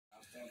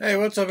Hey,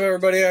 what's up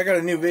everybody? I got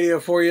a new video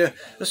for you.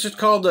 This is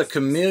called the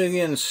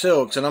Chameleon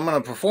Silks, and I'm going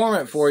to perform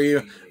it for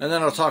you, and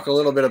then I'll talk a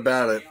little bit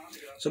about it.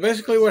 So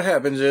basically what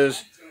happens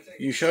is,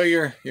 you show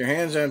your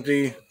hands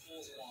empty,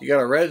 you got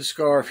a red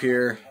scarf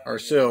here, or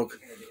silk,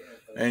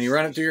 and you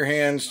run it through your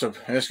hands, and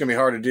it's going to be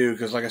hard to do,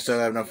 because like I said,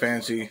 I have no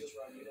fancy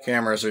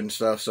cameras and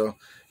stuff, so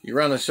you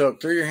run the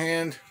silk through your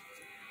hand,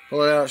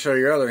 pull it out, show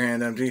your other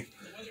hand empty,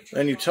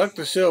 then you tuck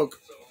the silk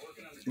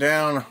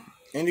down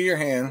into your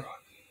hand,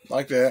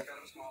 like that,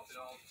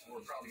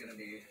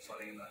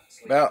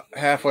 about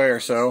halfway or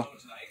so,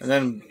 and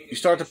then you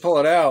start to pull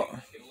it out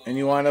and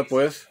you wind up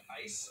with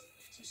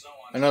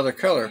another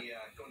color.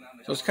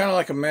 So it's kind of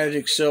like a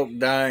magic silk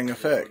dyeing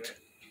effect.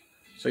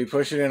 So you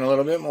push it in a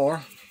little bit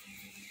more,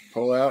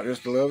 pull out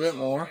just a little bit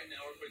more,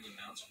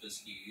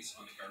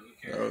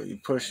 so you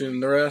push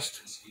in the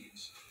rest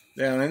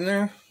down in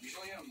there,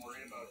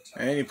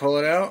 and you pull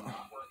it out,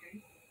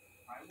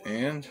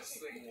 and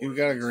you've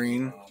got a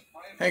green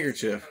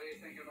handkerchief.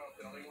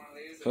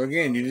 So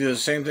again, you do the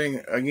same thing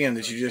again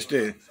that you just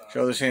did.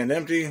 Show this hand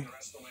empty,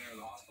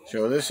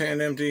 show this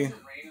hand empty,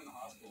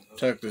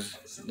 tuck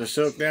the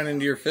silk down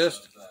into your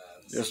fist,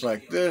 just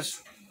like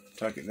this,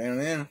 tuck it down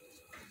in,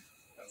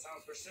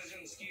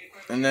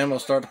 and then we'll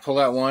start to pull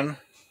out one.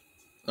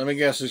 Let me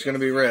guess, it's going to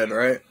be red,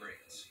 right?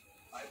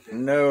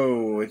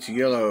 No, it's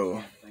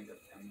yellow.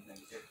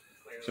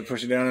 So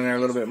push it down in there a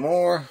little bit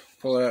more,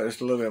 pull it out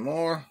just a little bit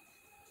more,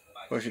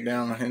 push it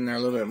down in there a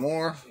little bit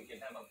more.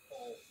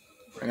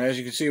 And as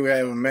you can see, we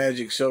have a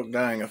magic silk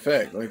dyeing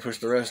effect. Let me push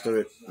the rest of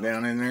it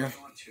down in there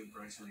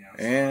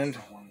and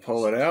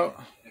pull it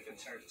out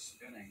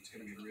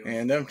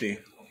and empty.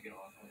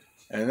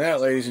 And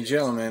that, ladies and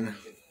gentlemen,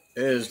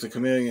 is the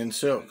Chameleon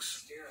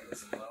Silks.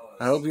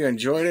 I hope you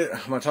enjoyed it.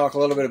 I'm going to talk a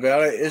little bit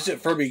about it. Is it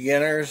for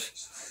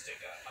beginners?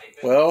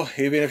 Well,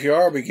 even if you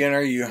are a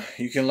beginner, you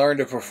can learn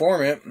to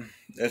perform it.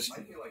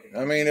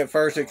 I mean, at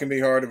first it can be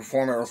hard to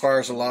perform. It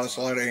requires a lot of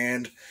sleight of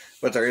hand,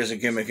 but there is a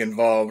gimmick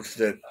involved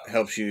that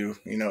helps you,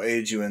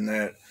 aid you in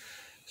that.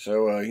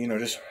 So,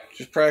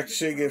 just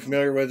practice it, get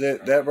familiar with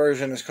it. That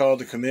version is called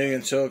the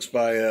Chameleon Silks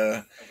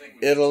by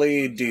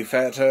Italy, Di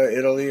Fata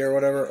Italy or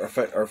whatever,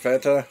 or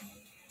Fata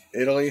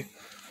Italy.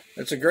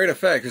 It's a great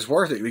effect. It's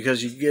worth it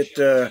because you get,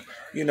 the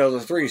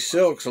 3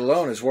 silks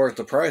alone is worth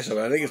the price of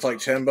it. I think it's like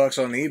 $10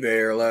 on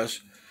eBay or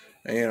less.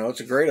 And, it's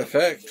a great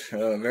effect.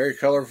 Very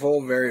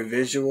colorful, very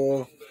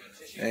visual,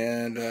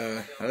 and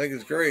I think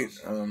it's great.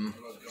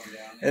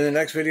 And the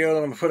next video that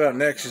I'm going to put out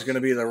next is going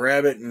to be the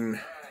rabbit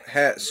and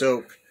hat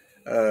silk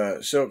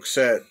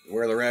set,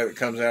 where the rabbit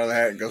comes out of the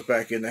hat and goes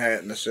back in the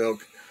hat and the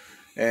silk.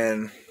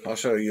 And I'll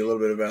show you a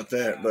little bit about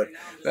that. But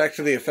back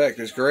to the effect.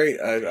 It's great.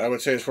 I would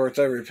say it's worth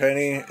every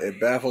penny.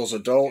 It baffles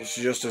adults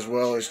just as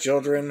well as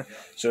children,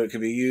 so it can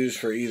be used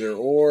for either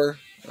or.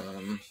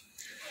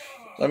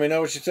 Let me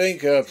know what you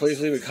think.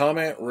 Please leave a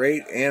comment,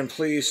 rate, and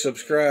please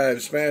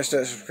subscribe. Smash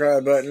that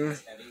subscribe button.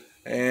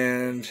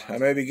 And I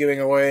may be doing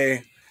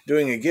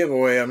a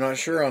giveaway. I'm not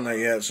sure on that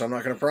yet, so I'm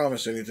not going to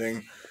promise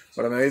anything.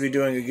 But I may be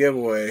doing a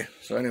giveaway.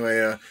 So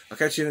anyway, I'll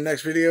catch you in the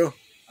next video.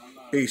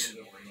 Peace.